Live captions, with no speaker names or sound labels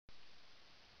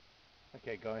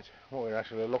Okay guys, what we're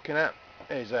actually looking at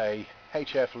is a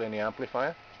HF linear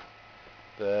amplifier,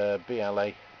 the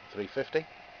BLA350.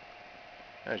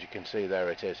 As you can see,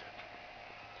 there it is.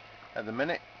 At the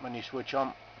minute, when you switch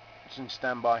on, it's in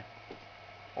standby,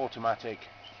 automatic,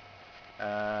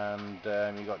 and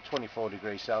you've got 24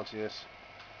 degrees Celsius.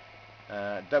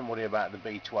 Don't worry about the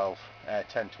B12,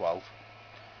 1012.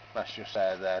 That's just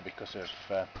there because of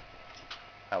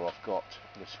how I've got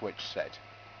the switch set.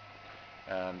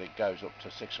 And it goes up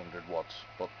to 600 watts,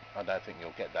 but I don't think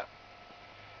you'll get that.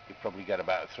 You'll probably get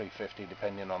about 350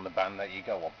 depending on the band that you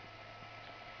go on.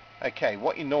 Okay,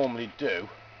 what you normally do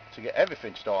to get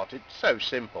everything started, so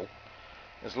simple,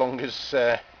 as long as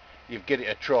you've given it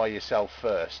a try yourself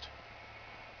first.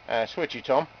 Switch it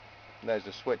on. There's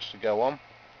the switch to go on.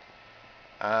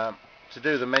 To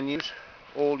do the menus,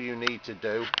 all you need to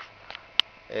do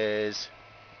is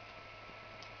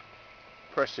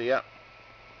press here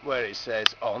where it says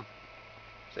on,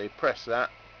 so you press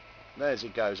that. There's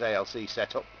it goes, ALC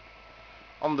setup.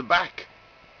 On the back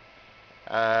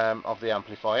of the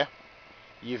amplifier,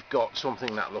 you've got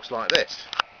something that looks like this.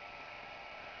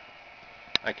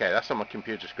 Okay, that's on my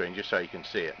computer screen just so you can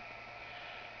see it.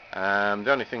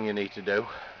 The only thing you need to do,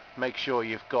 make sure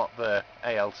you've got the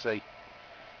ALC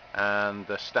and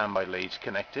the standby leads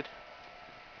connected.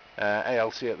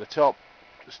 ALC at the top,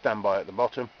 standby at the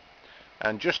bottom,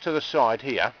 and just to the side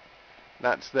here,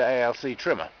 that's the ALC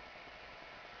trimmer.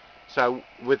 So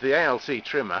with the ALC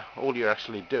trimmer, all you're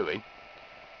actually doing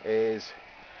is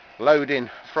loading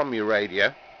from your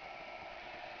radio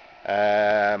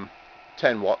 10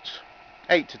 watts,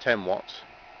 8 to 10 watts.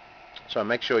 So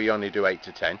make sure you only do 8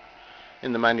 to 10.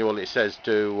 In the manual it says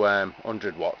do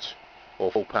 100 watts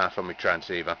or full power from your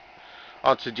transceiver.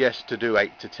 I'd suggest to do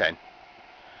 8 to 10.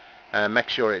 Make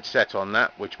sure it's set on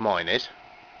that, which mine is.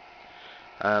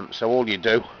 So all you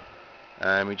do,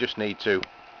 we just need to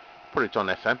put it on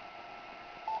FM.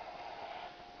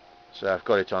 So I've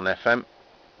got it on FM.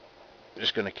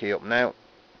 Just going to key up now.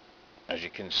 As you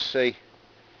can see,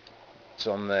 it's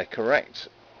on there correct.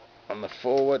 On the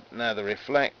forward, now the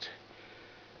reflect,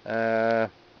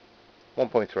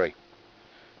 1.3.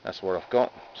 That's what I've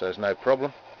got, so there's no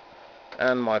problem.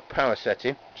 And my power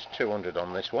setting, it's 200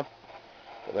 on this one.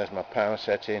 But there's my power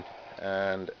setting,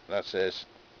 and that says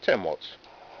 10 watts.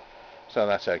 So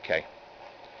that's okay.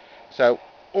 So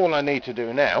all I need to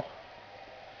do now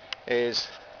is,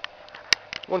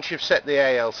 once you've set the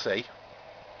ALC,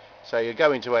 so you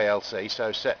go into ALC,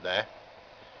 so set there,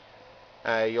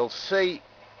 you'll see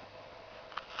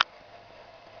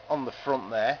on the front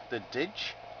there the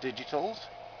digitals.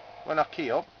 When I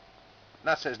key up,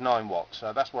 that says 9 watts,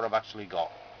 so that's what I've actually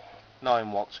got.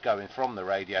 9 watts going from the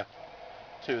radio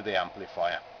to the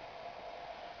amplifier.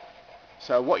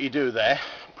 So what you do there,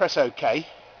 press OK.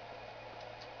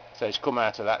 So it's come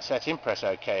out of that setting, press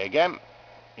OK again.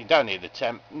 You don't need the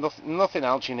temp, nothing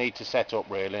else you need to set up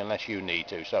really unless you need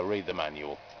to, so read the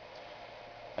manual.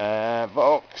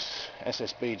 Vox,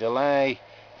 SSB delay,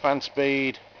 fan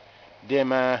speed,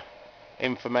 dimmer,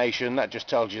 information, that just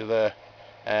tells you the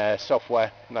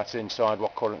software that's inside,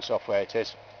 what current software it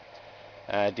is.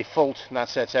 Default, that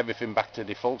sets everything back to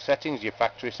default settings, your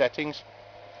factory settings.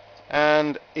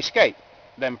 And escape,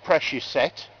 then press your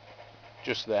set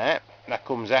just there, that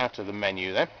comes out of the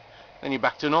menu then you're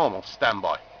back to normal,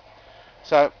 standby.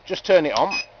 So just turn it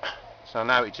on, so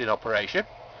now it's in operation.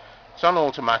 It's on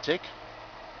automatic.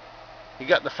 You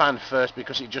get the fan first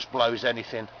because it just blows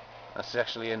anything that's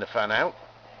actually in the fan out.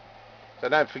 So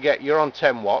don't forget you're on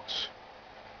 10 watts.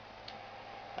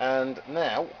 And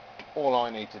now all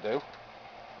I need to do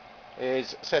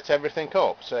is set everything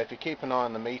up. So if you keep an eye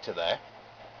on the meter there,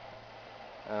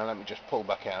 let me just pull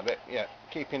back out a bit. Yeah,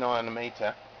 keep an eye on the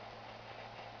meter.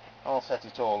 I'll set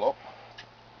it all up.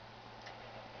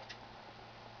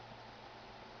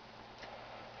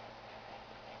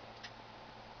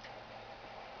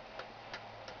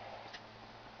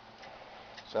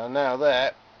 So now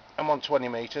there, I'm on 20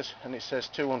 meters and it says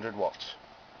 200 watts.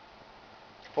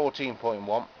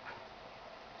 14.1.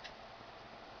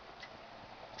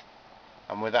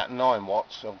 And with that 9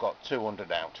 watts, I've got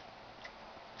 200 out.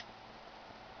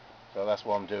 So that's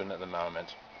what I'm doing at the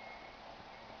moment.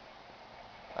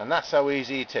 And that's how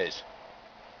easy it is.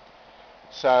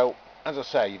 So, as I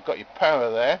say, you've got your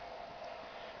power there.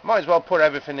 Might as well put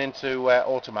everything into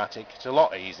automatic. It's a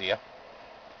lot easier.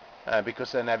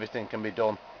 Because then everything can be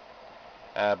done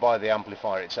by the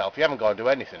amplifier itself. You haven't got to do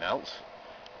anything else.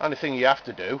 Only thing you have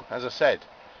to do, as I said,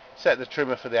 set the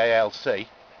trimmer for the ALC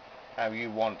how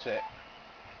you want it.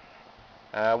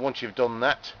 Once you've done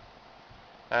that,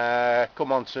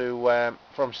 come on to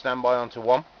from standby onto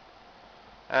 1,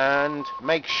 and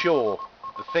make sure,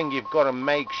 the thing you've got to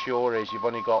make sure is you've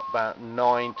only got about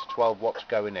 9 to 12 watts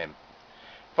going in.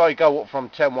 If I go up from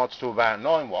 10 watts to about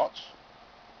 9 watts,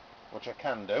 which I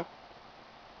can do,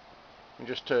 and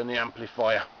just turn the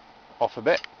amplifier off a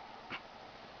bit,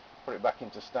 put it back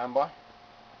into standby,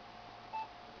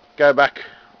 go back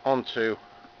onto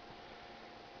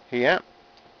here,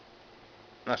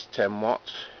 that's 10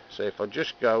 watts, so if I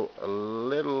just go a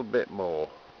little bit more,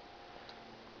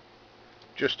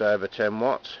 just over 10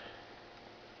 watts,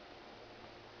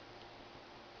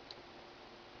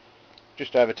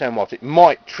 just over 10 watts, it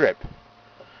might trip,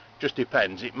 just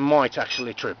depends, it might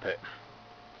actually trip it,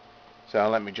 so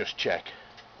let me just check.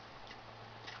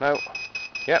 No,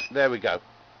 yep, there we go,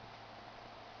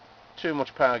 too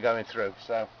much power going through.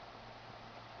 So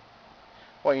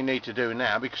what you need to do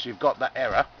now, because you've got that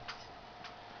error,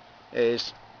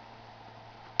 is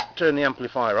turn the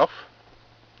amplifier off,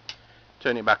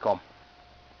 turn it back on,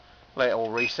 let it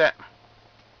all reset,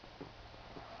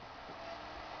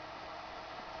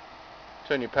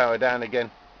 turn your power down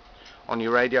again on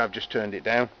your radio. I've just turned it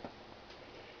down,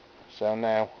 so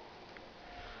now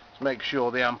let's make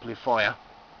sure the amplifier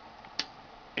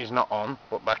is not on,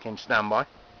 but back in standby.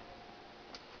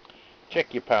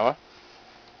 Check your power,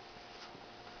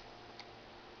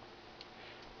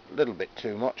 a little bit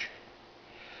too much,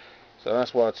 so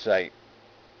that's what I'd say,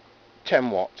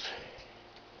 10 watts.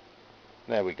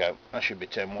 There we go, that should be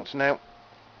 10 watts now.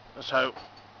 So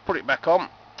put it back on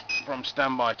from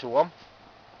standby to on,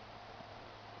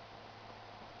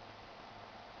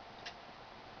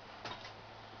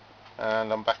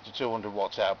 and I'm back to 200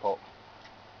 watts output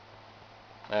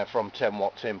from 10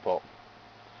 watts input.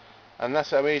 And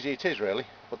that's how easy it is really.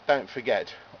 But don't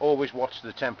forget, always watch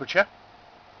the temperature,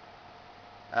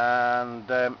 and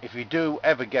if you do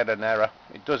ever get an error,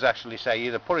 it does actually say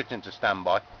either put it into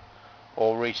standby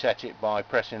or reset it by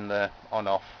pressing the on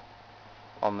off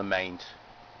on the mains.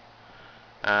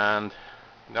 And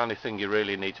the only thing you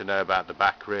really need to know about the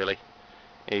back really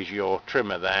is your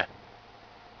trimmer there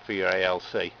for your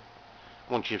ALC.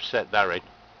 Once you've set that in,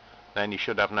 then you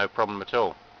should have no problem at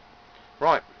all.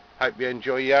 Right, hope you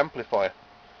enjoy your amplifier,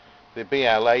 the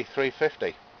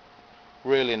BLA350.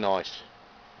 Really nice.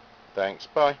 Thanks,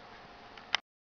 bye.